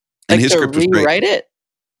 And like his script was great. Rewrite it?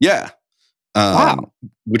 Yeah. Wow.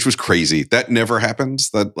 Which was crazy. That never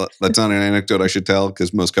happens. That's not an anecdote I should tell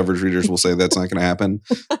because most coverage readers will say that's not going to happen.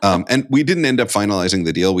 And we didn't end up finalizing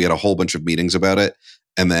the deal. We had a whole bunch of meetings about it.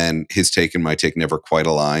 And then his take and my take never quite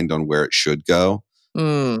aligned on where it should go.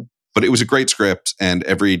 But it was a great script. And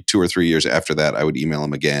every 2 or 3 years after that, I would email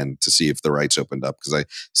him again to see if the rights opened up because I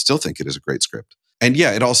still think it is a great script. And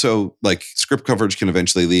yeah, it also, like, script coverage can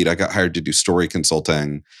eventually lead. I got hired to do story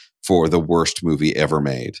consulting for the worst movie ever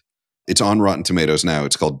made. It's on Rotten Tomatoes now.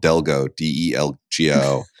 It's called Delgo,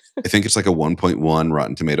 Delgo. I think it's like a 1.1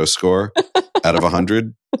 Rotten Tomatoes score out of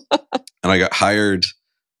 100. And I got hired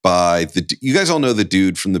by you guys all know the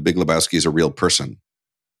dude from The Big Lebowski is a real person.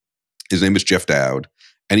 His name is Jeff Dowd.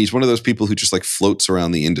 And he's one of those people who just like floats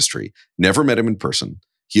around the industry. Never met him in person.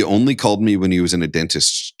 He only called me when he was in a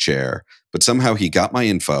dentist's chair, but somehow he got my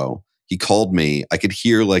info. He called me. I could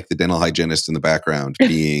hear like the dental hygienist in the background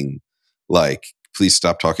being like, please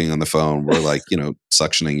stop talking on the phone. We're like,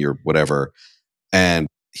 suctioning your whatever. And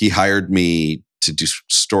he hired me to do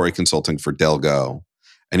story consulting for Delgo.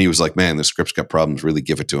 And he was like, man, the script's got problems. Really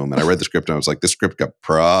give it to him. And I read the script and I was like, this script got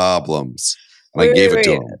problems. And I gave it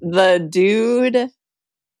to him. The dude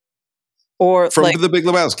or from The Big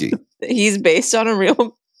Lebowski. He's based on a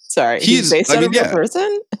real, he's based on a real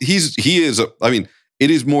person? He is, it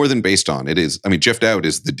is more than based on. It is, Jeff Dowd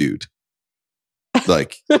is the dude.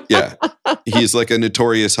 Like, yeah. He's like a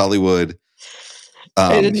notorious Hollywood.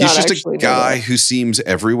 He's just a guy who seems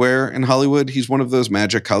everywhere in Hollywood. He's one of those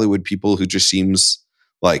magic Hollywood people who just seems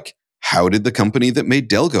like, how did the company that made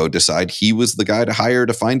Delgo decide he was the guy to hire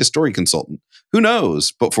to find a story consultant? Who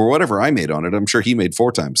knows? But for whatever I made on it, I'm sure he made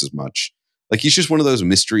 4 times as much. Like, he's just one of those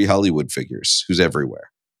mystery Hollywood figures who's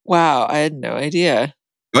everywhere. Wow, I had no idea.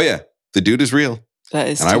 Oh, yeah. The dude is real. That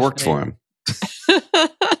is, and I worked for him.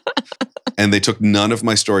 And they took none of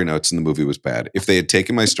my story notes and the movie was bad. If they had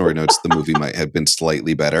taken my story notes, the movie might have been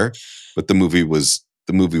slightly better. But the movie was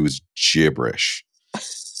gibberish.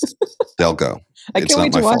 Delgo. I can't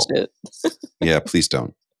wait to watch it. Yeah, please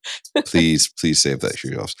don't. Please save that for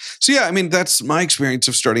yourselves. So yeah, that's my experience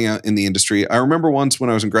of starting out in the industry. I remember once when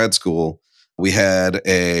I was in grad school, we had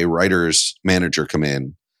a writer's manager come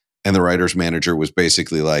in, and the writer's manager was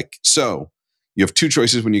basically like, so you have 2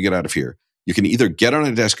 choices when you get out of here. You can either get on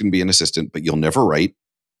a desk and be an assistant, but you'll never write,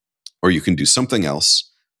 or you can do something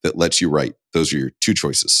else that lets you write. Those are your 2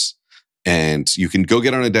 choices. And you can go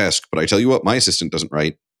get on a desk, but I tell you what, my assistant doesn't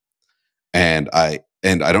write. And I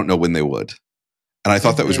don't know when they would. And I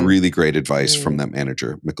thought that was really great advice from that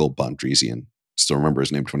manager, Mikkel Bondresian. Still remember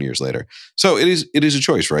his name 20 years later. So it is a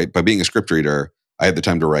choice, right? By being a script reader, I had the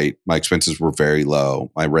time to write. My expenses were very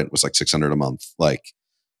low. My rent was like $600 a month. Like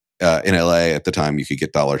in LA at the time, you could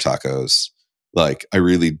get dollar tacos. Like I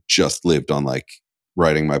really just lived on like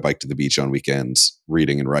riding my bike to the beach on weekends,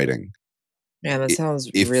 reading and writing. Yeah, that sounds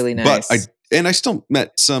really nice. But I still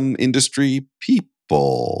met some industry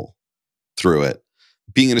people through it.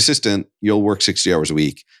 Being an assistant, you'll work 60 hours a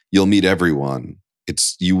week. You'll meet everyone.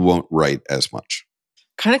 You won't write as much.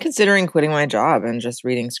 Kind of considering quitting my job and just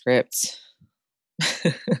reading scripts.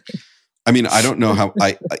 I mean, I don't know how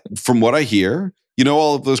from what I hear, you know,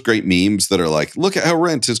 all of those great memes that are like, look at how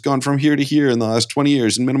rent has gone from here to here in the last 20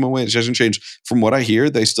 years and minimum wage hasn't changed. From what I hear,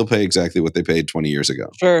 they still pay exactly what they paid 20 years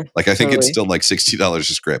ago. Sure. Like, I think it's still like $60 a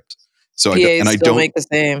script. So I don't make the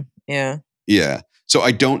same. Yeah. Yeah. So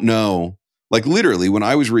I don't know, like literally when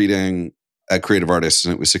I was reading at Creative Artists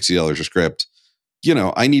and it was $60 a script, you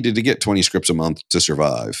know, I needed to get 20 scripts a month to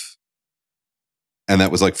survive. And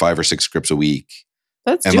that was like 5 or 6 scripts a week.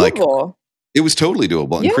 That's doable. Like, it was totally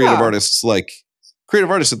doable. And Creative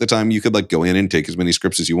Artists at the time, you could like go in and take as many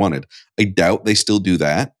scripts as you wanted. I doubt they still do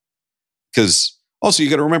that. Because also you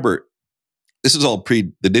got to remember, this is all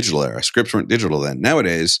pre the digital era. Scripts weren't digital then.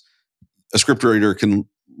 Nowadays, a scriptwriter can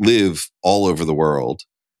live all over the world.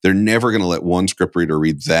 They're never going to let one scriptwriter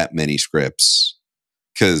read that many scripts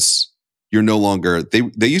because you're no longer,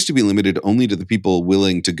 they used to be limited only to the people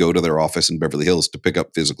willing to go to their office in Beverly Hills to pick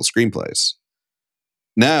up physical screenplays.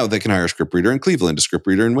 Now they can hire a scriptwriter in Cleveland, a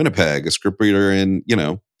scriptwriter in Winnipeg, a scriptwriter in, you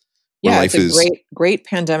know, where life is great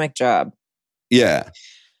pandemic job. Yeah.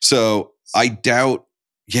 So I doubt,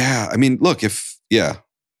 I mean, look,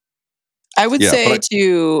 I would say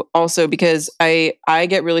too, also because I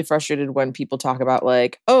get really frustrated when people talk about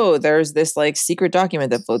like, oh, there's this like secret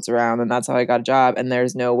document that floats around and that's how I got a job. And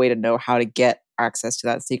there's no way to know how to get access to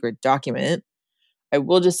that secret document. I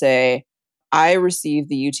will just say I receive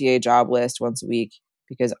the UTA job list once a week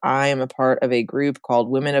because I am a part of a group called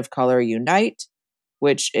Women of Color Unite,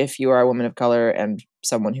 which if you are a woman of color and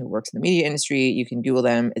someone who works in the media industry, you can Google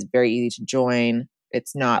them. It's very easy to join.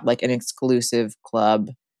 It's not like an exclusive club.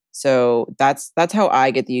 So that's how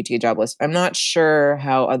I get the UTA job list. I'm not sure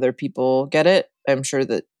how other people get it. I'm sure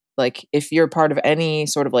that like if you're part of any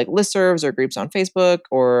sort of like listservs or groups on Facebook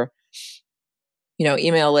or, you know,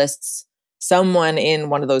 email lists, someone in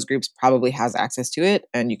one of those groups probably has access to it.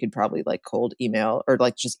 And you could probably like cold email or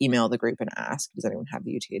like just email the group and ask, does anyone have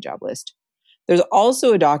the UTA job list? There's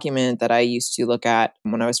also a document that I used to look at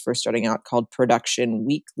when I was first starting out called Production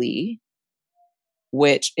Weekly,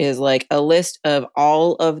 which is like a list of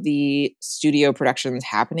all of the studio productions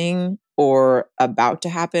happening or about to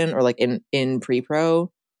happen or like in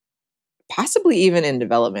pre-pro, possibly even in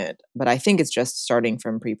development. But I think it's just starting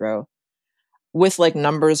from pre-pro with like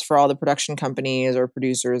numbers for all the production companies or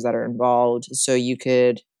producers that are involved. So you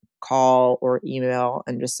could call or email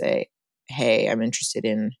and just say, hey, I'm interested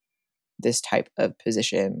in this type of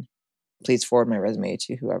position. Please forward my resume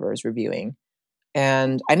to whoever is reviewing.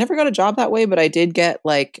 And I never got a job that way, but I did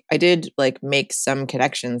make some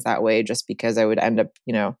connections that way just because I would end up,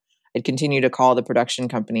 you know, I'd continue to call the production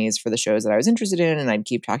companies for the shows that I was interested in and I'd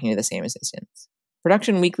keep talking to the same assistants.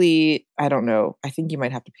 Production Weekly, I don't know. I think you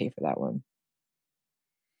might have to pay for that one.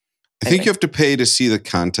 I think you have to pay to see the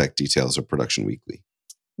contact details of Production Weekly.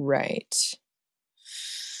 Right.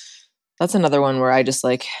 That's another one where I just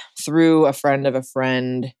like through a friend of a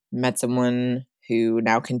friend met someone who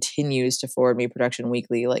now continues to forward me Production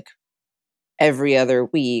Weekly like every other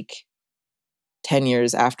week 10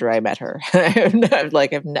 years after I met her. I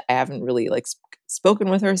haven't really like spoken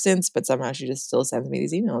with her since, but somehow she just still sends me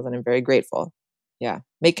these emails and I'm very grateful. Yeah.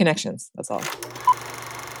 Make connections. That's all.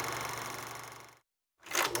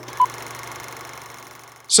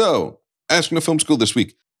 So, asking the film school this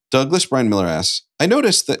week, Douglas Brian Miller asks, I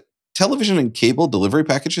noticed that television and cable delivery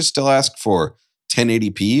packages still ask for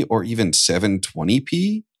 1080p or even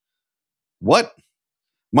 720p? What?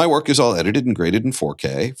 My work is all edited and graded in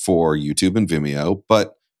 4K for YouTube and Vimeo,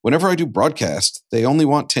 but whenever I do broadcast, they only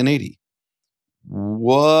want 1080.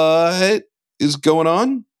 What is going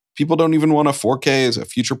on? People don't even want a 4K as a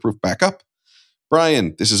future-proof backup?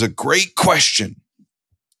 Brian, this is a great question,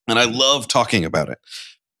 and I love talking about it.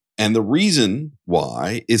 And the reason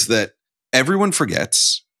why is that everyone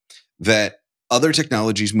forgets that other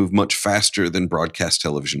technologies move much faster than broadcast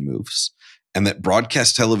television moves, and that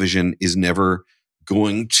broadcast television is never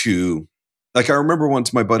going to, like, I remember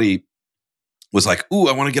once my buddy was like, ooh,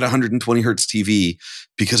 I want to get 120 hertz TV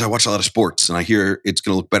because I watch a lot of sports and I hear it's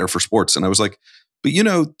going to look better for sports. And I was like, but you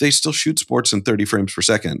know, they still shoot sports in 30 frames per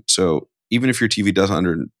second. So even if your TV does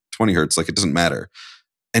 120 hertz, like it doesn't matter.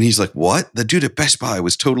 And he's like, what? The dude at Best Buy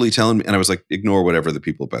was totally telling me. And I was like, ignore whatever the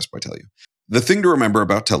people at Best Buy tell you. the thing to remember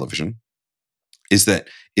about television is that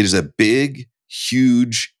it is a big,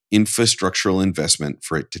 huge infrastructural investment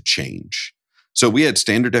for it to change. So we had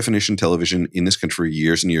standard definition television in this country for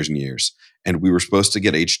years and years and years, and we were supposed to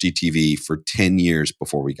get HDTV for 10 years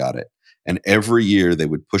before we got it. And every year they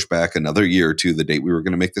would push back another year or two the date we were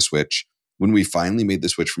going to make the switch. When we finally made the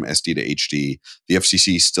switch from SD to HD, the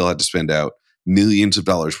FCC still had to spend out millions of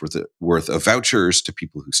dollars worth of vouchers to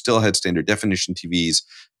people who still had standard definition TVs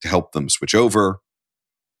to help them switch over.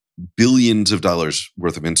 Billions of dollars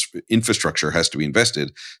worth of infrastructure has to be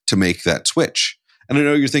invested to make that switch. And I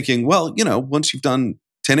know you're thinking, well, once you've done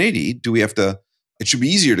 1080, it should be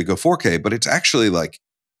easier to go 4K, but it's actually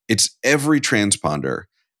it's every transponder,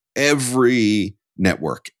 every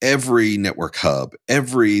network hub,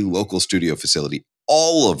 every local studio facility,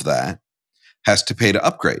 all of that has to pay to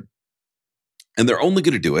upgrade. And they're only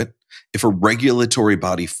going to do it if a regulatory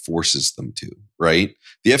body forces them to, right?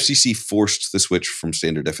 The FCC forced the switch from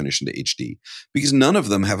standard definition to HD because none of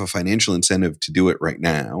them have a financial incentive to do it right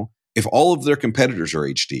now. If all of their competitors are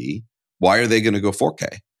HD, why are they going to go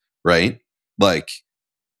 4K, right?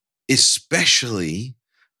 Especially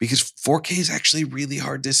because 4K is actually really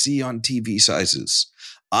hard to see on TV sizes.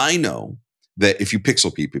 I know that if you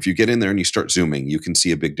pixel peep, if you get in there and you start zooming, you can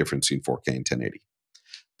see a big difference between 4K and 1080.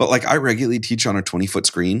 But I regularly teach on a 20-foot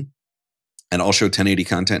screen, and I'll show 1080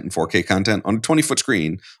 content and 4K content on a 20-foot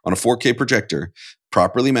screen on a 4K projector,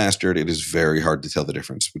 properly mastered. It is very hard to tell the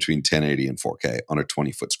difference between 1080 and 4K on a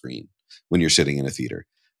 20-foot screen when you're sitting in a theater.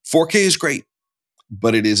 4K is great,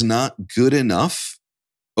 but it is not good enough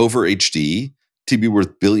over HD to be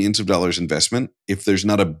worth billions of dollars investment if there's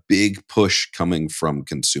not a big push coming from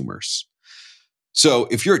consumers. So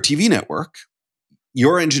if you're a TV network,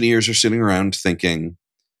 your engineers are sitting around thinking,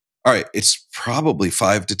 all right, it's probably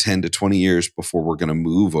 5 to 10 to 20 years before we're going to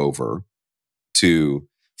move over to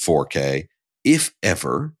 4K, if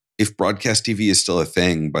ever, if broadcast TV is still a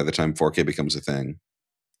thing by the time 4K becomes a thing.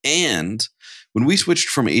 And when we switched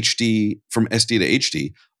from SD to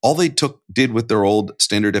HD, all they did with their old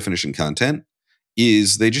standard definition content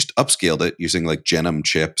is they just upscaled it using Genom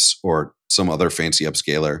chips or some other fancy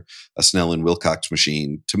upscaler, a Snell and Wilcox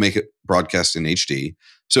machine, to make it broadcast in HD.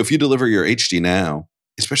 So if you deliver your HD now,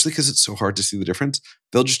 especially because it's so hard to see the difference,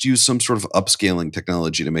 they'll just use some sort of upscaling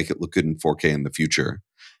technology to make it look good in 4K in the future.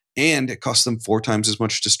 And it costs them 4 times as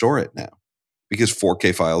much to store it now because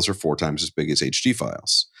 4K files are 4 times as big as HD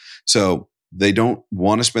files. So they don't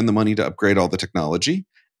want to spend the money to upgrade all the technology,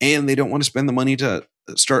 and they don't want to spend the money to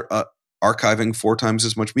start archiving 4 times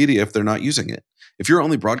as much media if they're not using it. If you're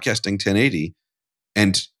only broadcasting 1080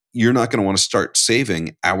 and you're not going to want to start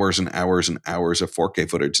saving hours and hours and hours of 4K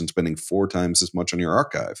footage and spending 4 times as much on your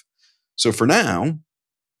archive. So for now,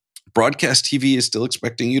 broadcast TV is still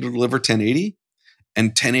expecting you to deliver 1080, and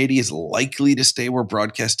 1080 is likely to stay where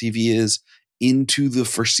broadcast TV is into the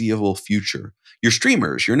foreseeable future. Your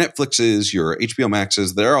streamers, your Netflixes, your HBO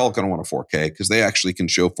Maxes, they're all going to want a 4K because they actually can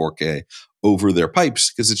show 4K over their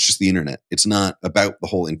pipes because it's just the internet. It's not about the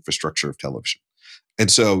whole infrastructure of television.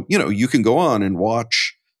 And so, you can go on and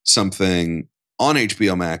watch something on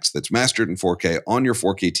HBO Max that's mastered in 4K on your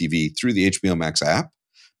 4K TV through the HBO Max app.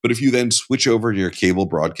 But if you then switch over to your cable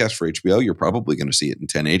broadcast for HBO, you're probably going to see it in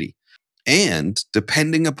 1080. And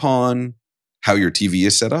depending upon how your TV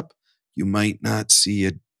is set up, you might not see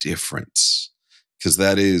a difference because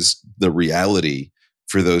that is the reality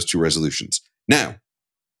for those two resolutions. Now,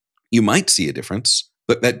 you might see a difference,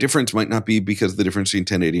 but that difference might not be because the difference between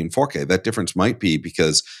 1080 and 4K. That difference might be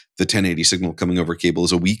because the 1080 signal coming over cable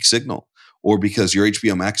is a weak signal, or because your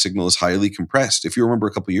HBO Max signal is highly compressed. If you remember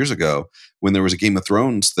a couple years ago when there was a Game of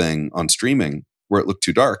Thrones thing on streaming where it looked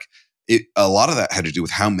too dark, a lot of that had to do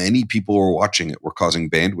with how many people were watching it were causing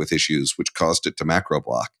bandwidth issues, which caused it to macro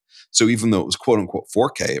block. So even though it was quote unquote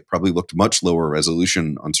 4K, it probably looked much lower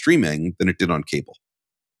resolution on streaming than it did on cable.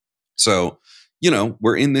 So,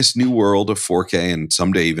 we're in this new world of 4K and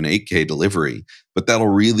someday even 8K delivery, but that'll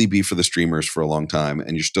really be for the streamers for a long time.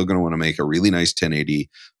 And you're still going to want to make a really nice 1080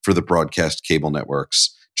 for the broadcast cable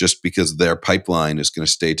networks, just because their pipeline is going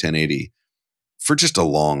to stay 1080 for just a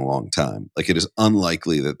long, long time. It is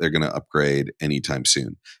unlikely that they're going to upgrade anytime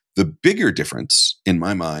soon. The bigger difference in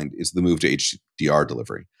my mind is the move to HDR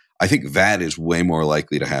delivery. I think that is way more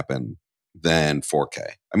likely to happen than 4K.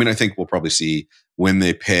 I mean, I think we'll probably see when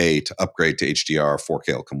they pay to upgrade to HDR,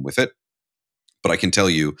 4K will come with it. But I can tell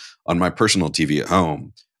you on my personal TV at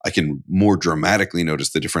home, I can more dramatically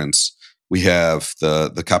notice the difference. We have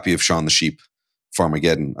the copy of Shaun the Sheep,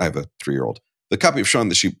 Farmageddon. I have a 3-year-old. The copy of Shaun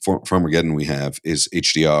the Sheep, Farmageddon we have is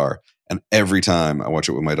HDR. And every time I watch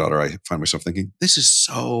it with my daughter, I find myself thinking, this is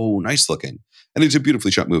so nice looking. And it's a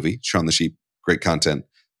beautifully shot movie. Shaun the Sheep, great content,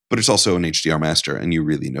 but it's also an HDR master, and you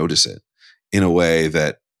really notice it in a way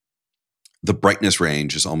that the brightness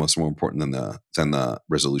range is almost more important than the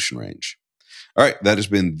resolution range. All right, that has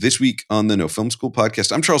been this week on the No Film School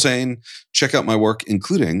podcast. I'm Charles Haine. Check out my work,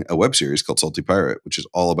 including a web series called Salty Pirate, which is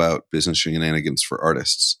all about business shenanigans for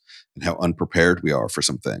artists and how unprepared we are for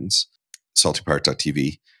some things.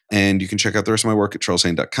 saltypirate.tv. And you can check out the rest of my work at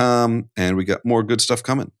charleshaine.com. And we got more good stuff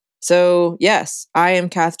coming. So, yes, I am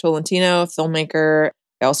Kath Tolentino, filmmaker.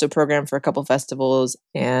 I also program for a couple festivals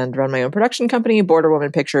and run my own production company, Border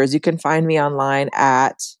Woman Pictures. You can find me online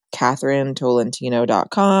at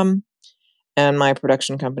katherinetolentino.com and my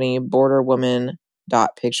production company,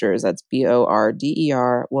 borderwoman.pictures. That's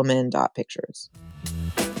BORDER woman.pictures.